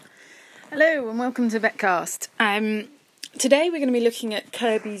Hello and welcome to Vetcast. Today we're going to be looking at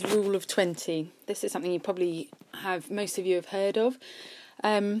Kirby's Rule of 20. This is something most of you have heard of,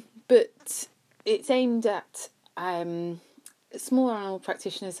 but it's aimed at small animal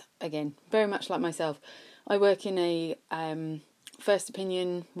practitioners, again, very much like myself. I work in a first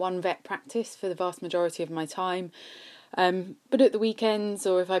opinion, one vet practice for the vast majority of my time. But at the weekends,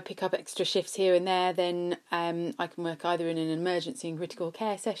 or if I pick up extra shifts here and there, then I can work either in an emergency and critical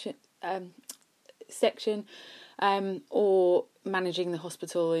care section, or managing the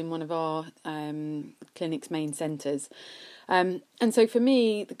hospital in one of our clinic's main centres. And so for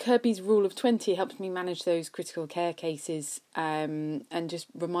me, the Kirby's Rule of 20 helps me manage those critical care cases and just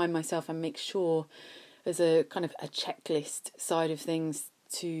remind myself and make sure there's a kind of a checklist side of things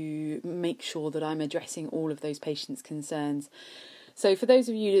to make sure that I'm addressing all of those patients' concerns. So for those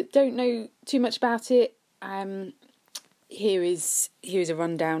of you that don't know too much about it, here is a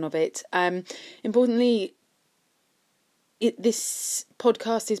rundown of it. Importantly, this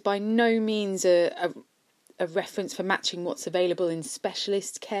podcast is by no means a reference for matching what's available in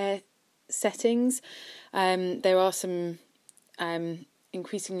specialist care settings. There are some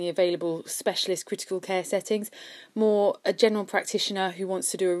increasingly available specialist critical care settings. More a general practitioner who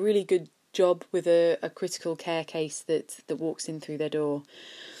wants to do a really good job with a critical care case that walks in through their door.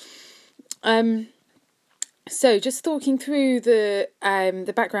 So just talking through the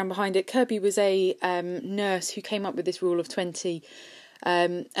background behind it, Kirby was a nurse who came up with this Rule of 20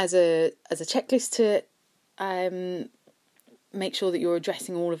 as a checklist to make sure that you're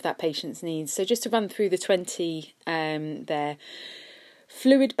addressing all of that patient's needs. So just to run through the 20 there.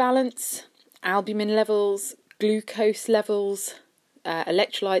 Fluid balance, albumin levels, glucose levels,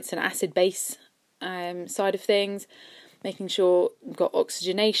 electrolytes and acid-base side of things, making sure we've got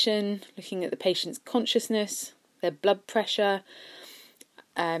oxygenation, looking at the patient's consciousness, their blood pressure,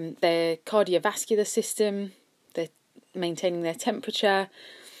 their cardiovascular system, they're maintaining their temperature,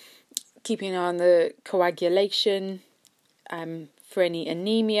 keeping an eye on the coagulation, for any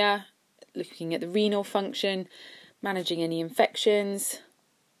anemia, looking at the renal function, managing any infections,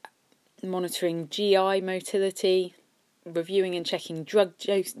 monitoring GI motility, reviewing and checking drug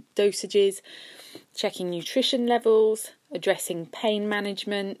dosages, checking nutrition levels, addressing pain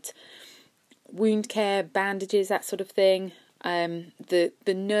management, wound care, bandages, that sort of thing, the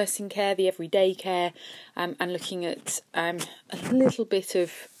nursing care, the everyday care, and looking at a little bit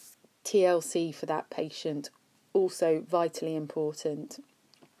of TLC for that patient, also vitally important.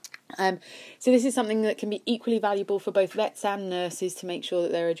 So this is something that can be equally valuable for both vets and nurses to make sure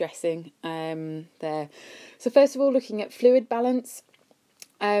that they're addressing there. So first of all, looking at fluid balance,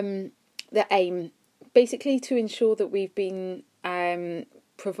 the aim basically to ensure that we've been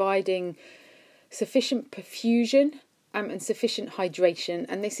providing sufficient perfusion and sufficient hydration,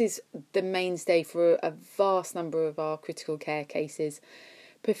 and this is the mainstay for a vast number of our critical care cases.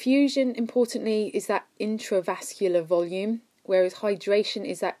 Perfusion, importantly, is that intravascular volume, whereas hydration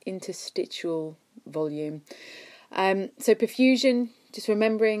is that interstitial volume. So perfusion, just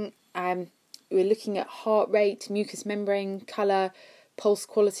remembering, we're looking at heart rate, mucous membrane colour, pulse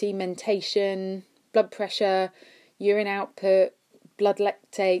quality, mentation, blood pressure, urine output, blood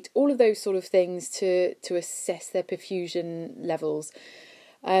lactate, all of those sort of things to assess their perfusion levels.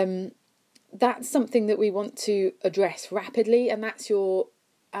 That's something that we want to address rapidly, and that's your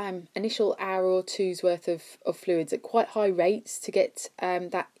initial hour or two's worth of fluids at quite high rates to get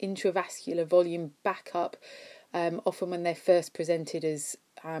that intravascular volume back up, often when they're first presented as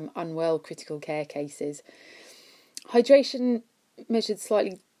unwell critical care cases. Hydration measured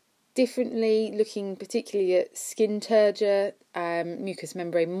slightly differently, looking particularly at skin turgor, mucous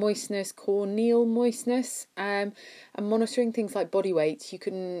membrane moistness, corneal moistness, and monitoring things like body weight. You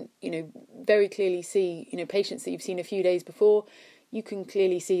can, very clearly see, patients that you've seen a few days before, you can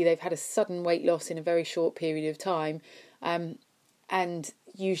clearly see they've had a sudden weight loss in a very short period of time, and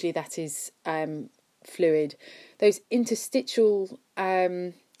usually that is fluid. Those interstitial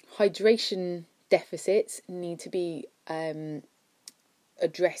hydration deficits need to be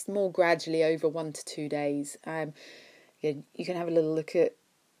addressed more gradually over 1 to 2 days. You can have a little look at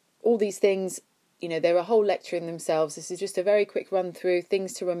all these things. They're a whole lecture in themselves. This is just a very quick run through,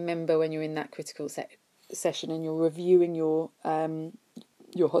 things to remember when you're in that critical session and you're reviewing your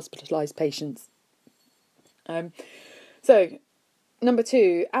hospitalised patients. So, number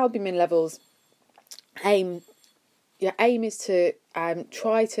 2, albumin levels. Your aim is to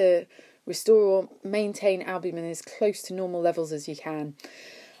try to restore or maintain albumin as close to normal levels as you can.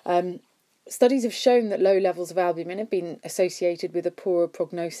 Studies have shown that low levels of albumin have been associated with a poorer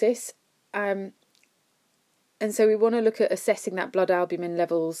prognosis. And so we want to look at assessing that blood albumin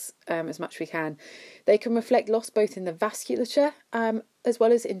levels as much as we can. They can reflect loss both in the vasculature as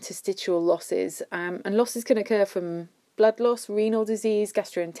well as interstitial losses. And losses can occur from blood loss, renal disease,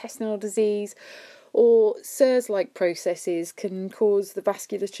 gastrointestinal disease, or SIRS-like processes can cause the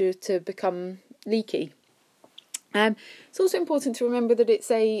vasculature to become leaky. It's also important to remember that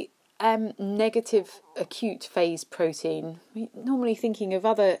it's a negative acute phase protein. We're normally thinking of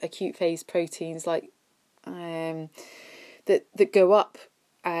other acute phase proteins like that go up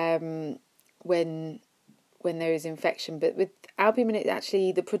when there is infection, but with albumin, it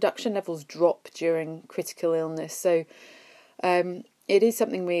actually the production levels drop during critical illness. So it is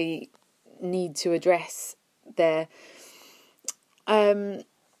something we need to address there. Often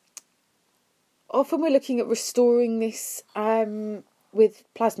we're looking at restoring this with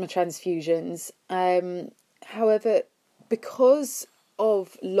plasma transfusions. However, because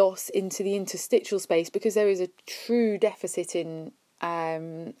of loss into the interstitial space, because there is a true deficit in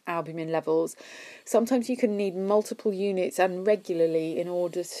albumin levels, sometimes you can need multiple units and regularly in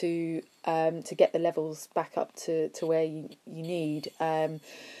order to get the levels back up to where you need. And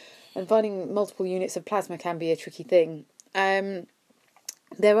finding multiple units of plasma can be a tricky thing.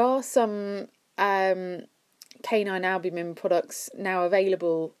 There are some canine albumin products now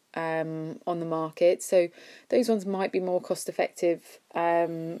available on the market, so those ones might be more cost effective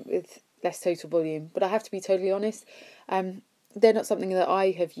with less total volume, but I have to be totally honest, they're not something that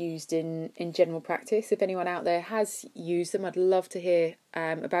I have used in general practice. If anyone out there has used them, I'd love to hear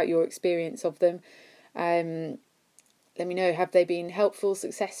about your experience of them. Let me know, have they been helpful,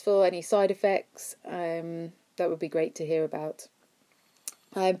 successful, any side effects? That would be great to hear about.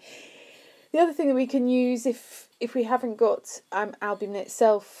 The other thing that we can use if we haven't got albumin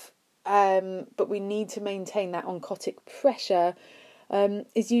itself, but we need to maintain that oncotic pressure,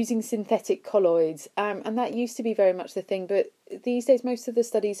 is using synthetic colloids. And that used to be very much the thing, but these days most of the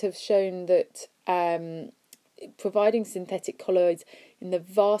studies have shown that providing synthetic colloids in the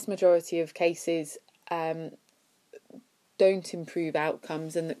vast majority of cases don't improve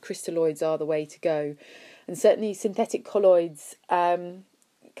outcomes, and that crystalloids are the way to go. And certainly synthetic colloids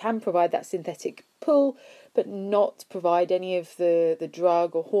can provide that synthetic pull, but not provide any of the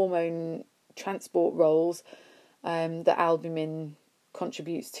drug or hormone transport roles that albumin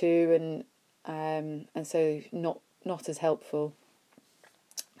contributes to, and so not as helpful.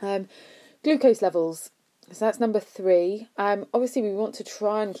 Glucose levels. So that's number 3. Obviously, we want to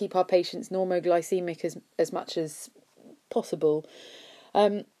try and keep our patients normoglycemic as much as possible.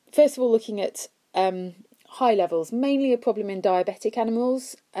 First of all, looking at high levels, mainly a problem in diabetic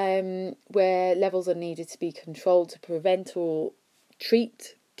animals, where levels are needed to be controlled to prevent or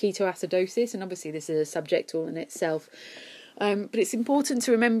treat ketoacidosis, and obviously this is a subject all in itself. But it's important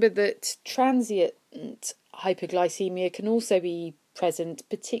to remember that transient hyperglycemia can also be present,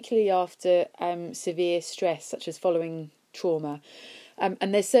 particularly after severe stress, such as following trauma.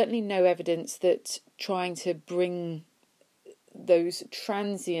 And there's certainly no evidence that trying to bring those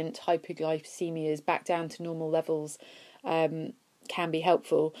transient hyperglycemias back down to normal levels can be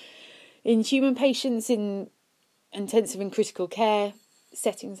helpful. In human patients in intensive and critical care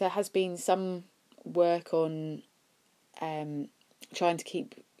settings, there has been some work on trying to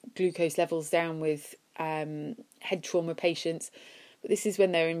keep glucose levels down with head trauma patients, but this is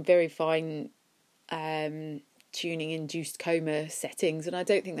when they're in very fine tuning induced coma settings, and I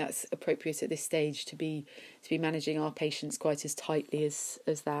don't think that's appropriate at this stage to be managing our patients quite as tightly as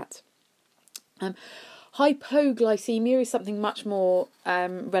that. Hypoglycemia is something much more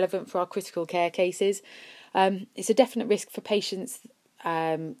relevant for our critical care cases. It's a definite risk for patients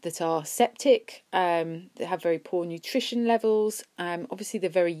that are septic, that have very poor nutrition levels. Obviously, they're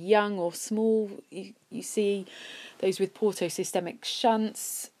very young or small. You see those with portosystemic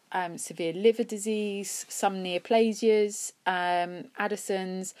shunts, severe liver disease, some neoplasias,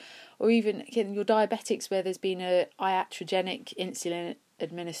 Addison's, or even again, your diabetics where there's been a iatrogenic insulin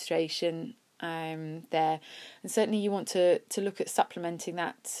administration there. And certainly you want to look at supplementing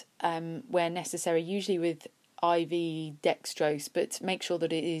that where necessary, usually with IV dextrose, but make sure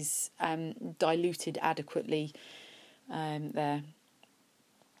that it is diluted adequately there.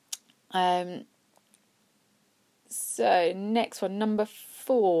 So next one, number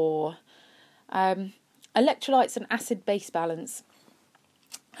 4, electrolytes and acid-base balance.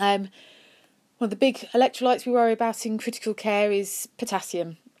 One of the big electrolytes we worry about in critical care is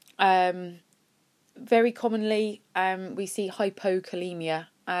potassium. Very commonly we see hypokalemia,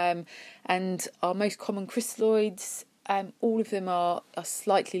 and our most common crystalloids, all of them are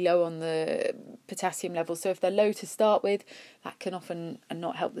slightly low on the potassium level. So if they're low to start with, that can often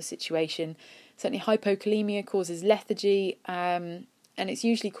not help the situation. Certainly hypokalemia causes lethargy, and it's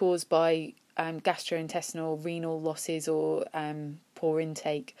usually caused by gastrointestinal, renal losses or poor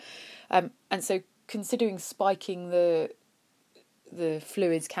intake. And so considering spiking the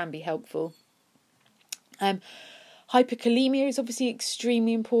fluids can be helpful. Hyperkalemia is obviously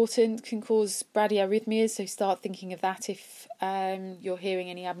extremely important, can cause bradyarrhythmias, so start thinking of that if you're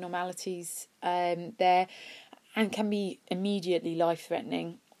hearing any abnormalities there, and can be immediately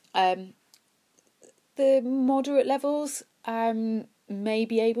life-threatening. The moderate levels may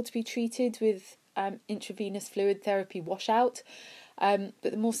be able to be treated with intravenous fluid therapy washout, but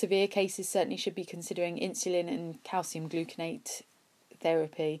the more severe cases certainly should be considering insulin and calcium gluconate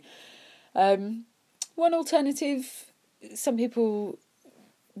therapy. One alternative, some people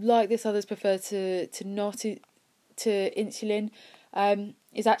like this, others prefer to not to insulin,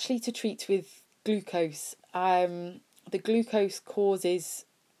 is actually to treat with glucose. The glucose causes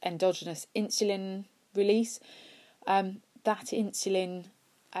endogenous insulin release. That insulin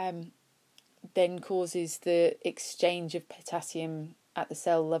then causes the exchange of potassium at the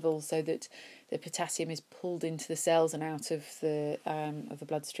cell level, so that the potassium is pulled into the cells and out of the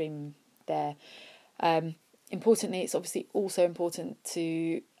bloodstream there. Importantly, it's obviously also important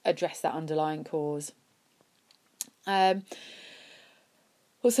to address that underlying cause.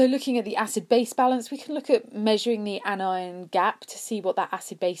 Also, looking at the acid-base balance, we can look at measuring the anion gap to see what that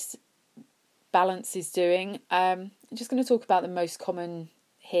acid-base balance is doing. I'm just going to talk about the most common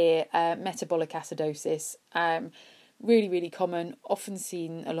here, metabolic acidosis. Really, really common, often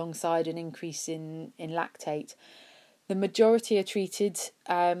seen alongside an increase in lactate. The majority are treated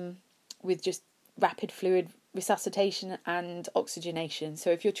with just rapid fluid resuscitation and oxygenation. So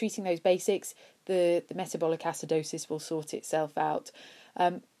if you're treating those basics, the metabolic acidosis will sort itself out.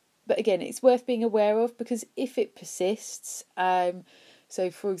 But again, it's worth being aware of, because if it persists, so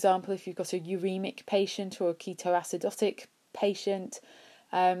for example, if you've got a uremic patient or a ketoacidotic patient,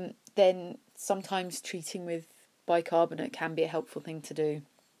 then sometimes treating with bicarbonate can be a helpful thing to do.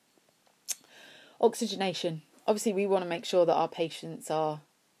 Oxygenation. Obviously, we want to make sure that our patients are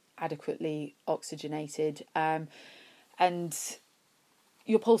adequately oxygenated, and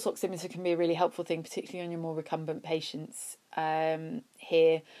your pulse oximeter can be a really helpful thing, particularly on your more recumbent patients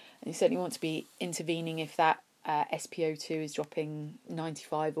here. And you certainly want to be intervening if that SpO2 is dropping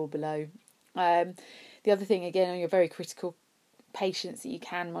 95 or below. The other thing, again, on your very critical patients that you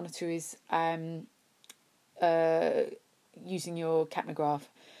can monitor is using your capnograph.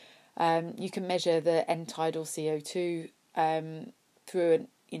 You can measure the end-tidal CO2 through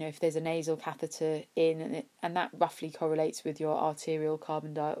if there's a nasal catheter in, and that roughly correlates with your arterial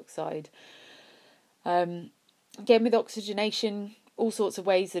carbon dioxide. Again, with oxygenation, all sorts of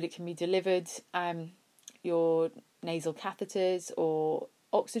ways that it can be delivered. Your nasal catheters or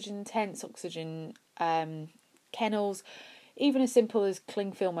oxygen tents, oxygen kennels, even as simple as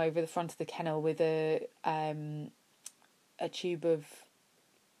cling film over the front of the kennel with a tube of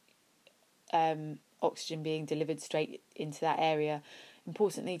oxygen being delivered straight into that area.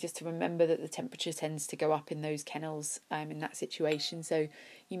 Importantly, just to remember that the temperature tends to go up in those kennels in that situation, so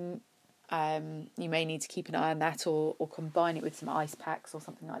you may need to keep an eye on that, or combine it with some ice packs or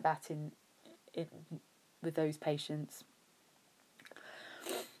something like that in with those patients.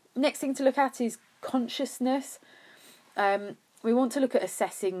 Next thing to look at is consciousness. We want to look at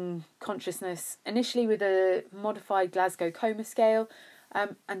assessing consciousness initially with a modified Glasgow Coma Scale.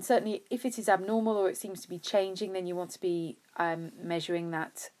 And certainly if it is abnormal or it seems to be changing, then you want to be measuring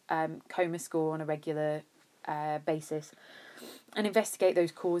that coma score on a regular basis and investigate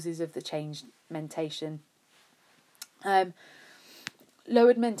those causes of the changed mentation.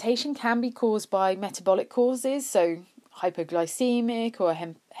 Lowered mentation can be caused by metabolic causes, so hypoglycemic or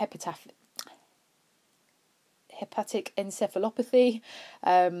hepatic encephalopathy,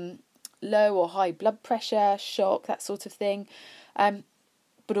 low or high blood pressure, shock, that sort of thing.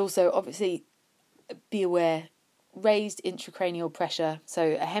 But also, obviously, be aware, raised intracranial pressure,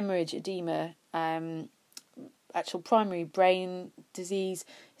 so a hemorrhage, edema, actual primary brain disease,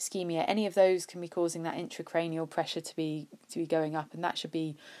 ischemia, any of those can be causing that intracranial pressure to be going up, and that should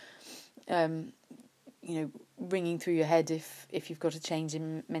be, ringing through your head if you've got a change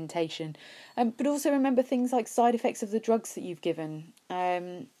in mentation. But also remember things like side effects of the drugs that you've given.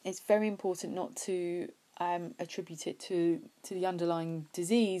 It's very important not to attribute it to the underlying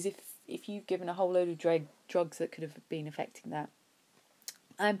disease if you've given a whole load of drugs that could have been affecting that.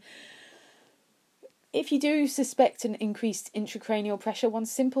 If you do suspect an increased intracranial pressure, one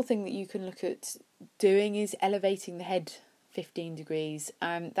simple thing that you can look at doing is elevating the head 15 degrees.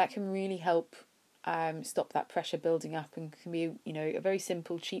 That can really help stop that pressure building up, and can be, a very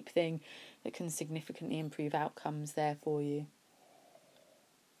simple, cheap thing that can significantly improve outcomes there for you.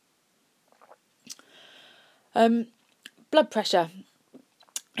 Blood pressure.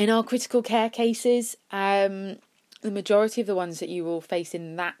 In our critical care cases, the majority of the ones that you will face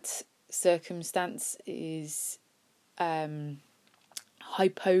in that circumstance is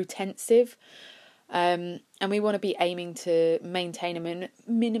hypotensive. And we want to be aiming to maintain a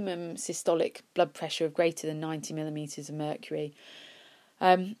minimum systolic blood pressure of greater than 90 millimetres of mercury.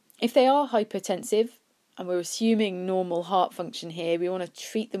 If they are hypertensive, and we're assuming normal heart function here, we want to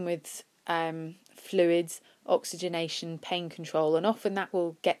treat them with fluids, oxygenation, pain control, and often that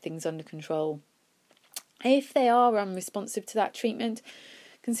will get things under control. If they are unresponsive to that treatment,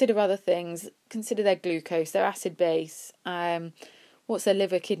 consider other things. Consider their glucose, their acid base, what's their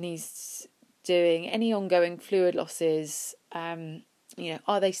liver, kidneys doing, any ongoing fluid losses,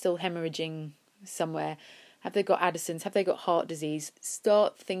 are they still hemorrhaging somewhere? Have they got Addison's? Have they got heart disease?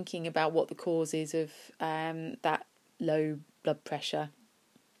 Start thinking about what the cause is of that low blood pressure.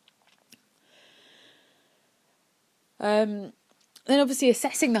 Then obviously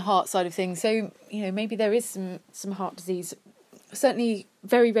assessing the heart side of things. So, maybe there is some heart disease. Certainly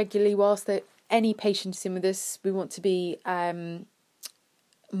very regularly, whilst any patient is in with us, we want to be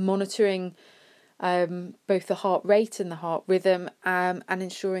monitoring both the heart rate and the heart rhythm, and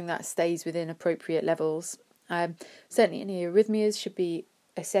ensuring that stays within appropriate levels. Certainly any arrhythmias should be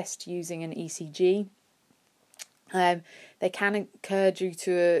assessed using an ECG. They can occur due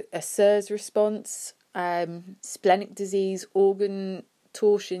to a SIRS response, splenic disease, organ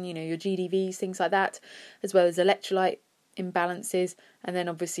torsion, your GDVs, things like that, as well as electrolyte imbalances, and then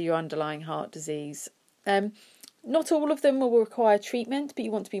obviously your underlying heart disease. Not all of them will require treatment, but you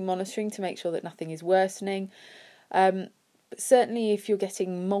want to be monitoring to make sure that nothing is worsening. But certainly if you're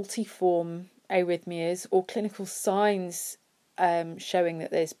getting multiform arrhythmias or clinical signs showing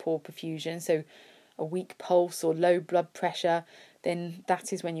that there's poor perfusion, so a weak pulse or low blood pressure, then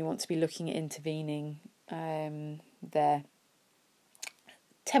that is when you want to be looking at intervening there.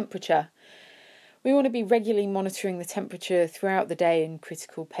 Temperature. We want to be regularly monitoring the temperature throughout the day in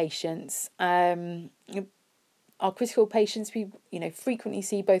critical patients. Our critical patients, we frequently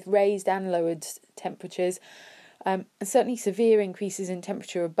see both raised and lowered temperatures, and certainly severe increases in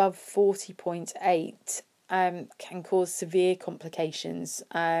temperature above 40.8 can cause severe complications,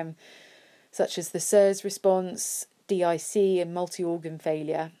 such as the SIRS response, DIC, and multi-organ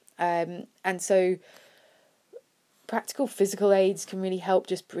failure. And so practical physical aids can really help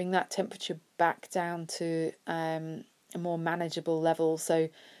just bring that temperature back down to a more manageable level. So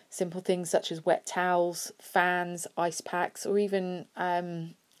simple things such as wet towels, fans, ice packs, or even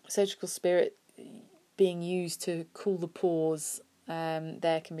surgical spirit being used to cool the pores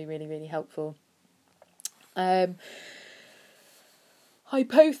there can be really, really helpful.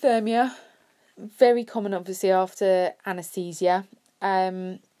 Hypothermia, very common obviously after anaesthesia,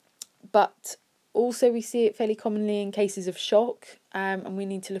 but also we see it fairly commonly in cases of shock, and we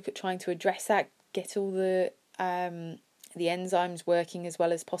need to look at trying to address that, get all the enzymes working as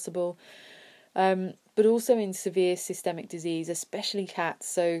well as possible, but also in severe systemic disease, especially cats.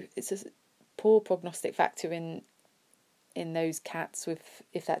 So it's a poor prognostic factor in those cats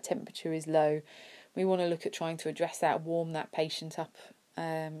if that temperature is low. We want to look at trying to address that, warm that patient up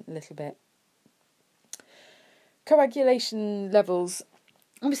a little bit. Coagulation levels.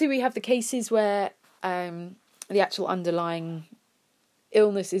 Obviously we have the cases where the actual underlying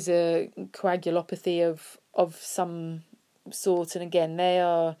illness is a coagulopathy of some sort, and again they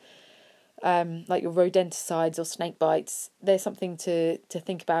are like your rodenticides or snake bites. They're something to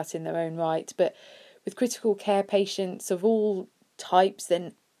think about in their own right, but with critical care patients of all types,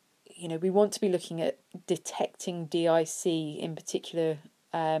 then we want to be looking at detecting DIC in particular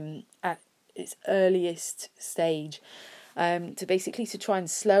at its earliest stage, to try and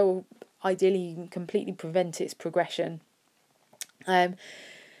slow, ideally completely prevent its progression.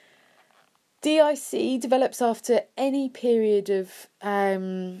 DIC develops after any period of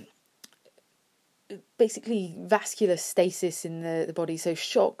basically vascular stasis in the body, so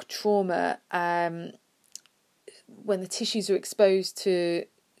shock, trauma, when the tissues are exposed to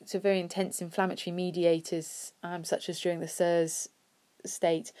very intense inflammatory mediators, such as during the SIRS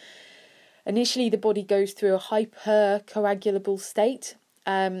state. Initially, the body goes through a hypercoagulable state,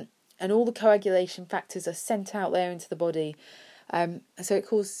 and all the coagulation factors are sent out there into the body. So it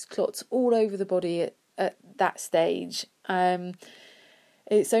causes clots all over the body at that stage.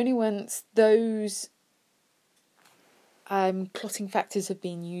 It's only once those clotting factors have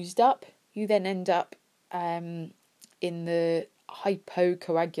been used up, you then end up in the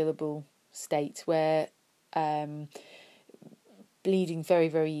hypocoagulable state where bleeding very,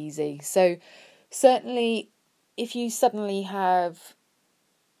 very easy. So certainly if you suddenly have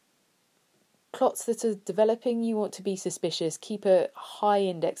clots that are developing, you want to be suspicious. Keep a high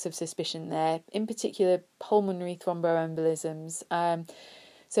index of suspicion there, in particular pulmonary thromboembolisms.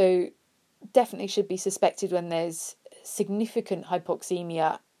 So definitely should be suspected when there's significant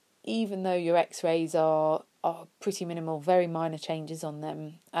hypoxemia, even though your x-rays are pretty minimal, very minor changes on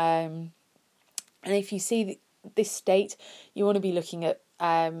them. And if you see this state, you want to be looking at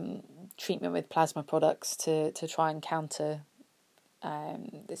treatment with plasma products to try and counter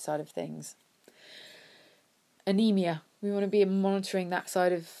this side of things. Anemia, we want to be monitoring that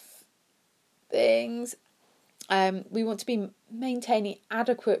side of things. We want to be maintaining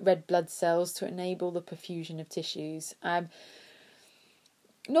adequate red blood cells to enable the perfusion of tissues.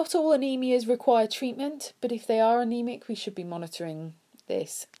 Not all anemias require treatment, but if they are anemic, we should be monitoring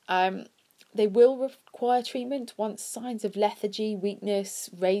this. They will require treatment once signs of lethargy, weakness,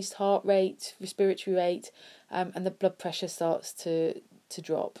 raised heart rate, respiratory rate, and the blood pressure starts to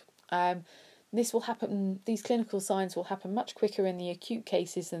drop. This will happen. These clinical signs will happen much quicker in the acute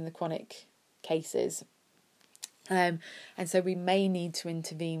cases than the chronic cases. And so we may need to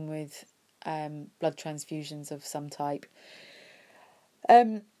intervene with blood transfusions of some type.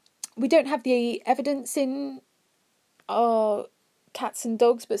 We don't have the evidence in our cats and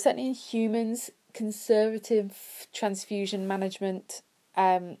dogs, but certainly in humans, conservative transfusion management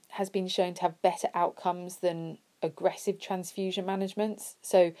has been shown to have better outcomes than aggressive transfusion management.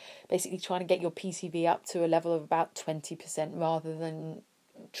 So basically trying to get your PCV up to a level of about 20% rather than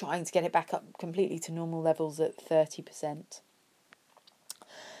trying to get it back up completely to normal levels at 30%.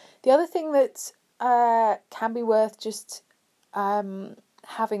 The other thing that can be worth just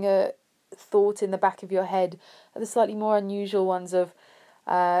having a thought in the back of your head are the slightly more unusual ones of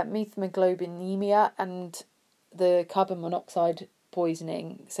methemoglobinemia and the carbon monoxide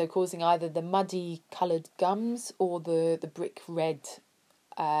poisoning, so causing either the muddy coloured gums or the brick red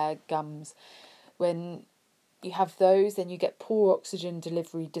gums. When you have those, then you get poor oxygen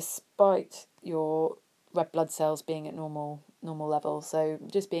delivery despite your red blood cells being at normal levels. So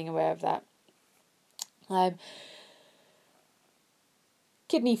just being aware of that.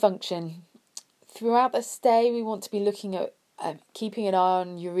 Kidney function. Throughout the stay, we want to be looking at keeping an eye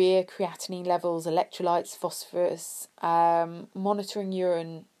on urea, creatinine levels, electrolytes, phosphorus, monitoring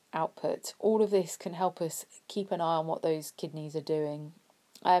urine output. All of this can help us keep an eye on what those kidneys are doing.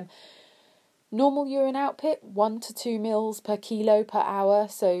 Normal urine output, 1 to 2 mils per kilo per hour,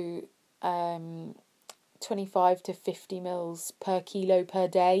 so 25 to 50 mils per kilo per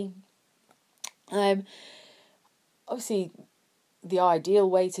day. Obviously, the ideal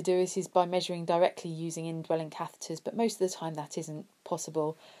way to do it is by measuring directly using indwelling catheters, but most of the time that isn't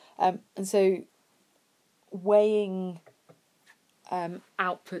possible. And so weighing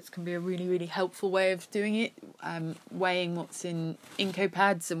outputs can be a really, really helpful way of doing it. Weighing what's in Inco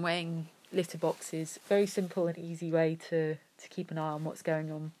pads and weighing litter boxes. Very simple and easy way to keep an eye on what's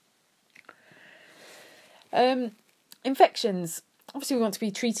going on. Infections. Obviously we want to be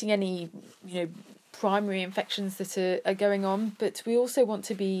treating any, primary infections that are going on, but we also want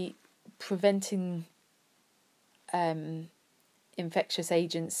to be preventing infectious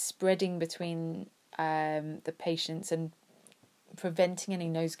agents spreading between the patients and preventing any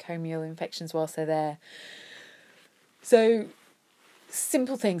nosocomial infections whilst they're there. So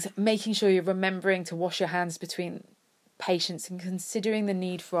simple things, making sure you're remembering to wash your hands between patients and considering the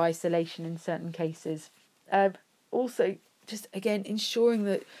need for isolation in certain cases. Also, just again, ensuring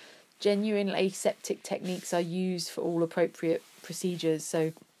that genuine aseptic techniques are used for all appropriate procedures.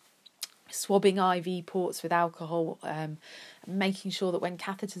 So swabbing IV ports with alcohol, making sure that when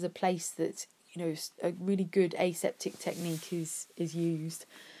catheters are placed that, a really good aseptic technique is used.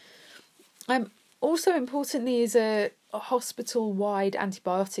 Also importantly is a hospital-wide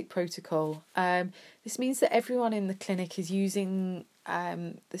antibiotic protocol. This means that everyone in the clinic is using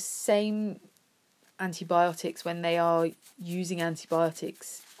the same antibiotics when they are using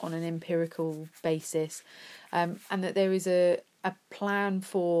antibiotics on an empirical basis, and that there is a plan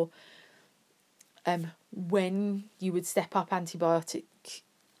for when you would step up antibiotic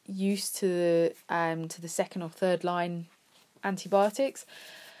use to the second or third line antibiotics.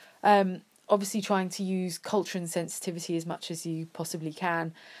 Obviously trying to use culture and sensitivity as much as you possibly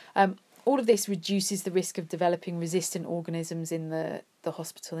can. All of this reduces the risk of developing resistant organisms in the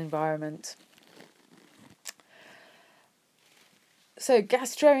hospital environment. So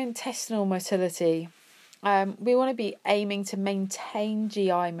gastrointestinal motility. We want to be aiming to maintain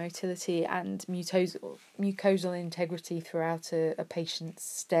GI motility and mucosal integrity throughout a patient's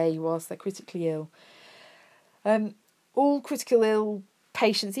stay whilst they're critically ill. All critical ill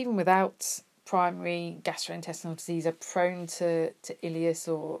patients, even without primary gastrointestinal disease, are prone to ileus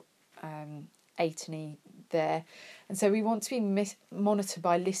or atony there. And so we want to be monitored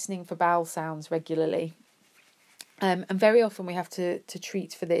by listening for bowel sounds regularly. And very often we have to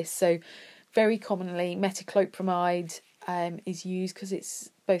treat for this. So very commonly metoclopramide is used because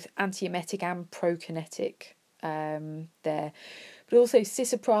it's both antiemetic and prokinetic there. But also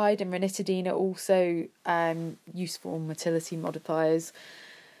cisapride and ranitidine are also useful motility modifiers.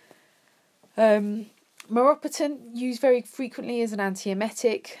 Meropenem used very frequently as an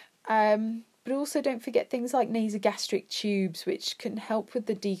antiemetic, but also don't forget things like nasogastric tubes, which can help with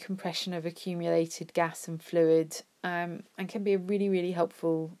the decompression of accumulated gas and fluid, and can be a really, really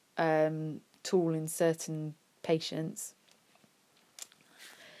helpful tool in certain patients.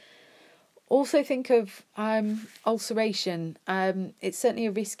 Also think of ulceration. It's certainly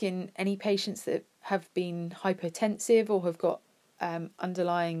a risk in any patients that have been hypotensive or have got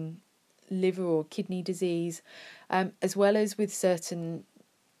underlying liver or kidney disease, as well as with certain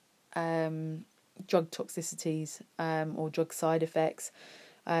drug toxicities or drug side effects.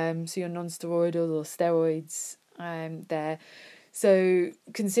 So your non-steroidal or steroids there. So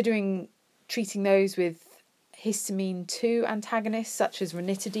considering treating those with histamine 2 antagonists such as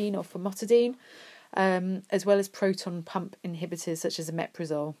ranitidine or famotidine, as well as proton pump inhibitors such as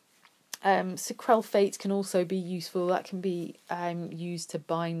omeprazole. Sucralfate can also be useful. That can be used to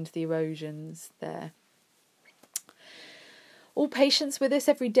bind the erosions there. All patients with this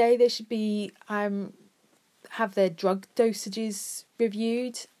every day, they should be have their drug dosages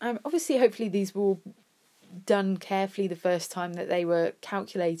reviewed. Obviously, hopefully these were all done carefully the first time that they were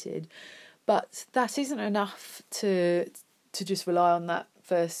calculated, but that isn't enough to just rely on that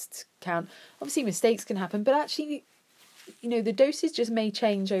first count. Obviously mistakes can happen, but actually, you know, the dosage just may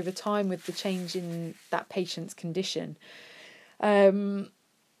change over time with the change in that patient's condition. The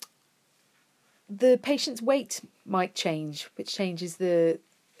patient's weight might change, which changes the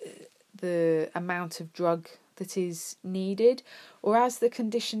amount of drug that is needed, or as the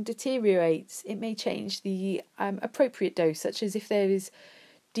condition deteriorates, it may change the appropriate dose, such as if there is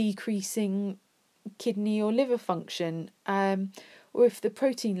decreasing kidney or liver function, or if the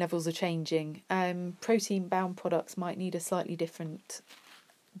protein levels are changing. Protein-bound products might need a slightly different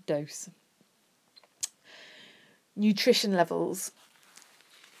dose. Nutrition levels.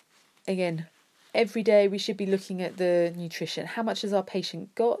 Again, every day we should be looking at the nutrition. How much has our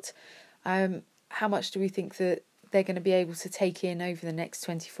patient got? How much do we think that they're going to be able to take in over the next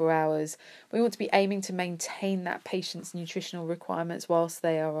 24 hours? We want to be aiming to maintain that patient's nutritional requirements whilst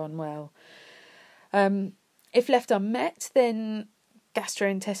they are unwell. If left unmet, then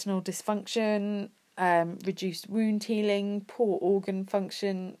gastrointestinal dysfunction, reduced wound healing, poor organ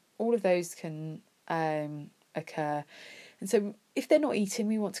function, all of those can occur. And so if they're not eating,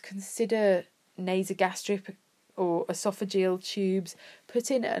 we want to consider nasogastric or esophageal tubes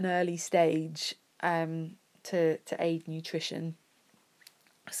put in at an early stage to aid nutrition.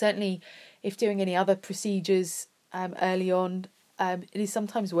 Certainly, if doing any other procedures early on, it is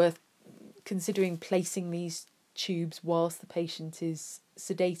sometimes worth considering placing these tubes whilst the patient is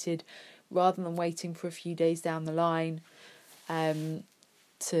sedated, rather than waiting for a few days down the line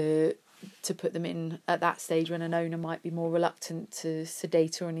to put them in at that stage when an owner might be more reluctant to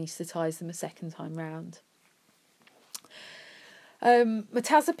sedate or anaesthetise them a second time round.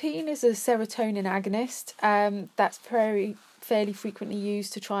 Mirtazapine is a serotonin agonist that's fairly frequently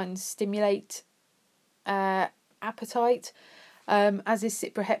used to try and stimulate appetite, as is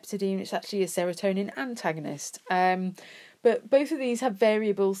cipraheptadine, which is actually a serotonin antagonist. But both of these have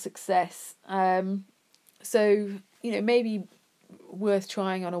variable success. So, you know, maybe worth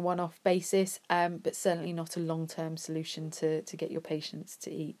trying on a one-off basis, but certainly not a long-term solution to get your patients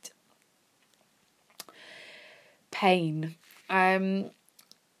to eat. Pain.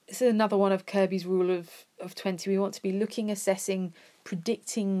 This is another one of Kirby's rule of 20. We want to be looking, assessing,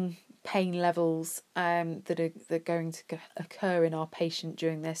 predicting pain levels that are going to occur in our patient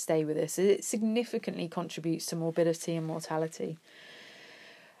during their stay with us. It significantly contributes to morbidity and mortality.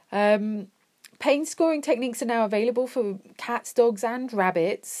 Pain scoring techniques are now available for cats, dogs and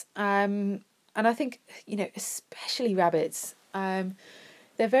rabbits. And I think, you know, especially rabbits,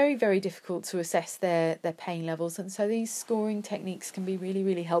 they're very, very difficult to assess their pain levels. And so these scoring techniques can be really,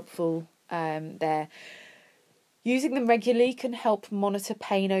 really helpful there. Using them regularly can help monitor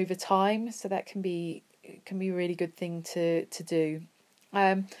pain over time. So that can be a really good thing to do.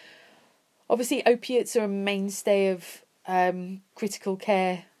 Obviously, opiates are a mainstay of critical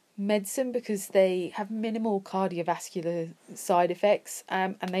care medicine because they have minimal cardiovascular side effects,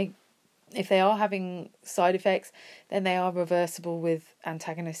 and if they are having side effects, then they are reversible with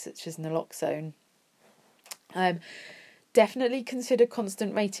antagonists such as naloxone. Definitely consider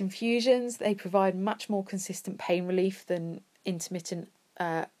constant rate infusions. They provide much more consistent pain relief than intermittent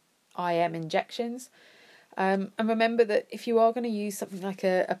IM injections. And remember that if you are going to use something like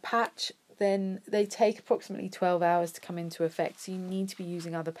a patch, then they take approximately 12 hours to come into effect. So you need to be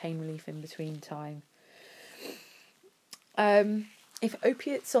using other pain relief in between time. If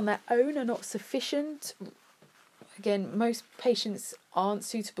opiates on their own are not sufficient, again, most patients aren't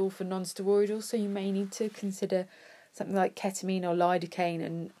suitable for non-steroidal, so you may need to consider something like ketamine or lidocaine,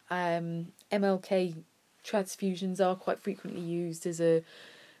 and MLK transfusions are quite frequently used as a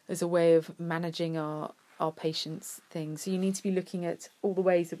way of managing our patients' things. So you need to be looking at all the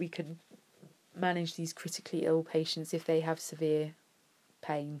ways that we can manage these critically ill patients if they have severe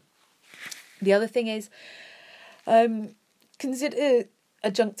pain. The other thing is consider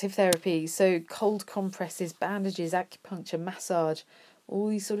adjunctive therapy, so cold compresses, bandages, acupuncture, massage, all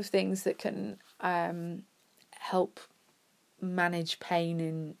these sort of things that can help manage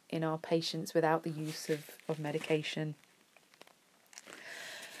pain in our patients without the use of medication.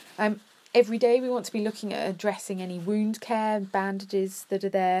 Every day we want to be looking at addressing any wound care, bandages that are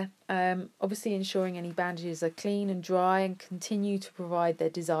there, obviously ensuring any bandages are clean and dry and continue to provide their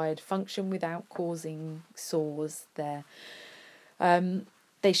desired function without causing sores there.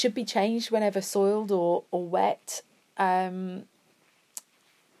 They should be changed whenever soiled or wet, and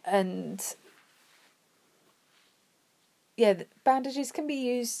bandages can be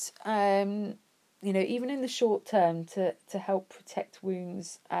used, even in the short term to help protect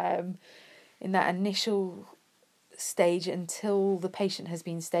wounds in that initial stage until the patient has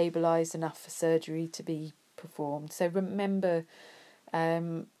been stabilised enough for surgery to be performed. So remember,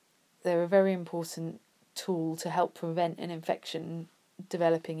 they're a very important tool to help prevent an infection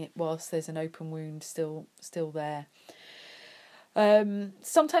developing it whilst there's an open wound still there.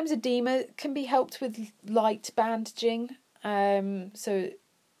 Sometimes edema can be helped with light bandaging. So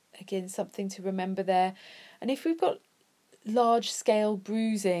again, something to remember there. And if we've got large scale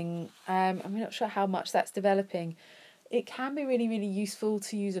bruising, I'm not sure how much that's developing, it can be really, really useful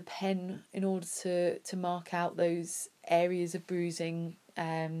to use a pen in order to mark out those areas of bruising,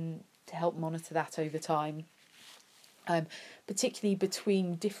 to help monitor that over time. Particularly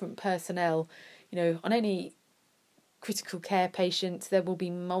between different personnel, on any critical care patient, there will be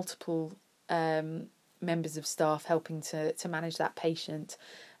multiple members of staff helping to manage that patient,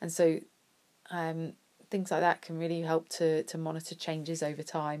 and so things like that can really help to monitor changes over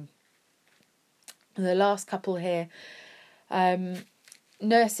time. And the last couple here,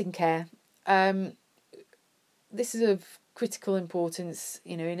 nursing care. This is of critical importance,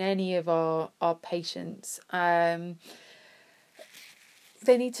 in any of our patients.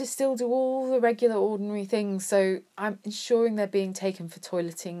 They need to still do all the regular ordinary things. So I'm ensuring they're being taken for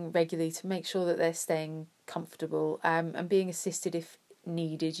toileting regularly to make sure that they're staying comfortable, and being assisted if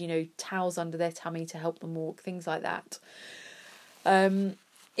needed, towels under their tummy to help them walk, things like that.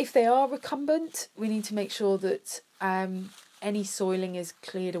 If they are recumbent, we need to make sure that any soiling is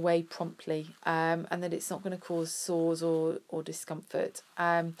cleared away promptly, and that it's not going to cause sores or discomfort.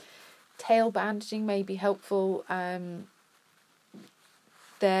 Tail bandaging may be helpful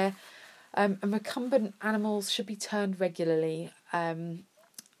there. And recumbent animals should be turned regularly.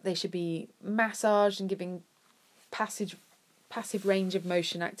 They should be massaged and giving passive range of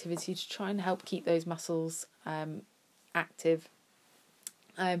motion activity to try and help keep those muscles active.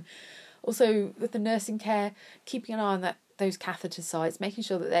 Also, with the nursing care, keeping an eye on those catheter sites, making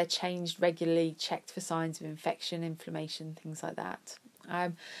sure that they're changed regularly, checked for signs of infection, inflammation, things like that.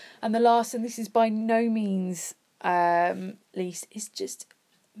 And the last, and this is by no means least, is just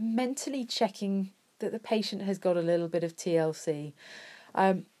mentally checking that the patient has got a little bit of TLC.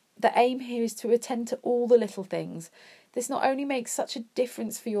 The aim here is to attend to all the little things. This not only makes such a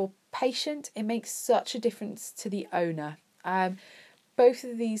difference for your patient, it makes such a difference to the owner. Both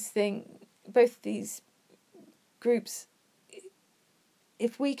of these groups,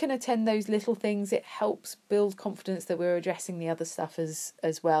 if we can attend those little things, it helps build confidence that we're addressing the other stuff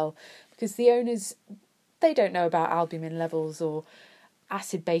as well. Because the owners, they don't know about albumin levels or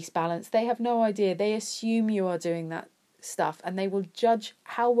acid-base balance. They have no idea. They assume you are doing that stuff, and they will judge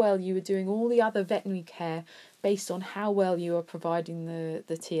how well you are doing all the other veterinary care based on how well you are providing the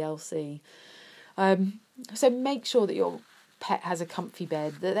TLC. So make sure that your pet has a comfy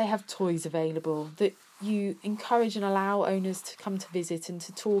bed, that they have toys available, that you encourage and allow owners to come to visit and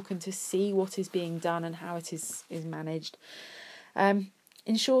to talk and to see what is being done and how it is managed.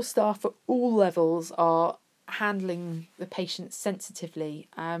 Ensure staff at all levels are handling the patient sensitively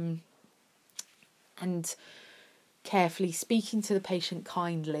and carefully, speaking to the patient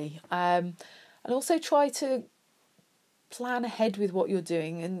kindly, and also try to plan ahead with what you're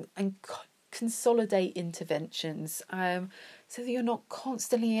doing and consolidate interventions so that you're not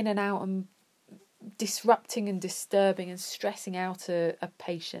constantly in and out and disrupting and disturbing and stressing out a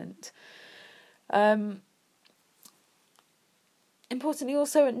patient. Importantly,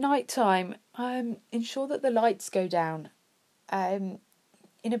 also at night time, ensure that the lights go down.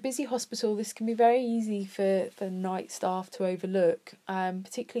 In a busy hospital, this can be very easy for night staff to overlook,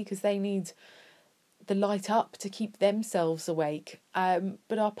 particularly because they need the light up to keep themselves awake.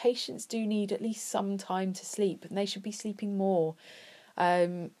 But our patients do need at least some time to sleep, and they should be sleeping more.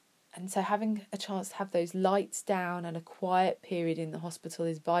 And so having a chance to have those lights down and a quiet period in the hospital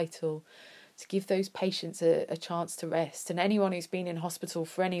is vital to give those patients a chance to rest. And anyone who's been in hospital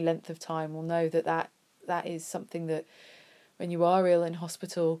for any length of time will know that is something that, when you are ill in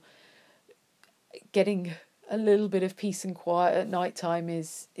hospital, getting a little bit of peace and quiet at night time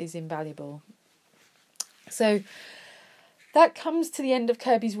is invaluable. So that comes to the end of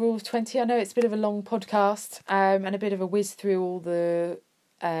Kirby's Rule of 20. I know it's a bit of a long podcast and a bit of a whiz through all the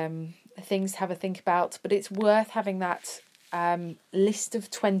things to have a think about, but it's worth having that list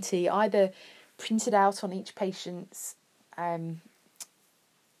of 20 either printed out on each patient's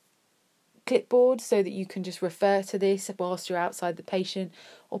clipboard so that you can just refer to this whilst you're outside the patient,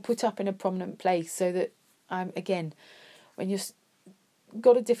 or put up in a prominent place so that, again, when you've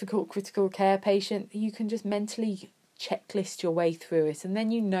got a difficult critical care patient, you can just mentally checklist your way through it, and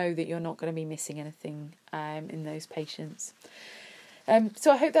then you know that you're not going to be missing anything in those patients.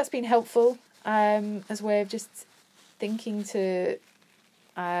 So I hope that's been helpful as a way of just thinking to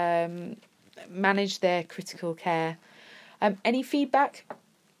manage their critical care. Any feedback?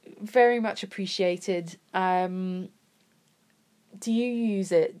 Very much appreciated. Do you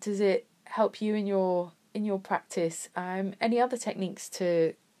use it? Does it help you in your practice? Any other techniques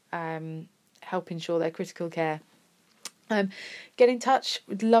to help ensure their critical care? Get in touch.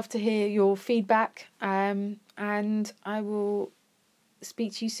 Would love to hear your feedback. And I will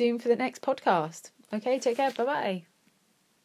speak to you soon for the next podcast. Okay, take care. Bye bye.